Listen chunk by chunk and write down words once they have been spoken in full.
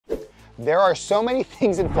There are so many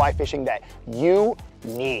things in fly fishing that you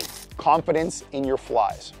need. Confidence in your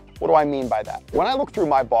flies. What do I mean by that? When I look through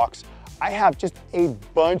my box, I have just a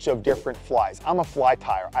bunch of different flies. I'm a fly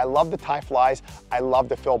tyer. I love to tie flies. I love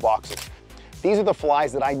to fill boxes. These are the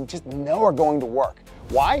flies that I just know are going to work.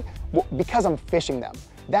 Why? Well, because I'm fishing them.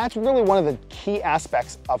 That's really one of the key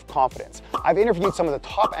aspects of confidence. I've interviewed some of the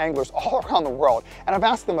top anglers all around the world, and I've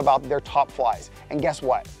asked them about their top flies. And guess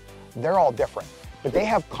what? They're all different, but they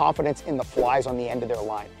have confidence in the flies on the end of their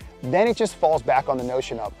line. Then it just falls back on the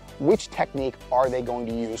notion of which technique are they going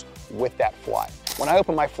to use with that fly. When I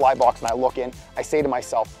open my fly box and I look in, I say to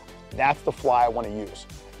myself, that's the fly I want to use.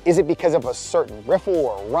 Is it because of a certain riffle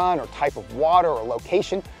or run or type of water or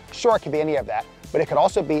location? Sure, it could be any of that, but it could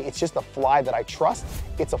also be it's just a fly that I trust.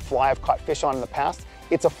 It's a fly I've caught fish on in the past.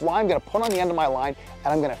 It's a fly I'm gonna put on the end of my line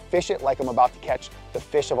and I'm gonna fish it like I'm about to catch the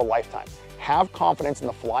fish of a lifetime. Have confidence in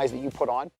the flies that you put on.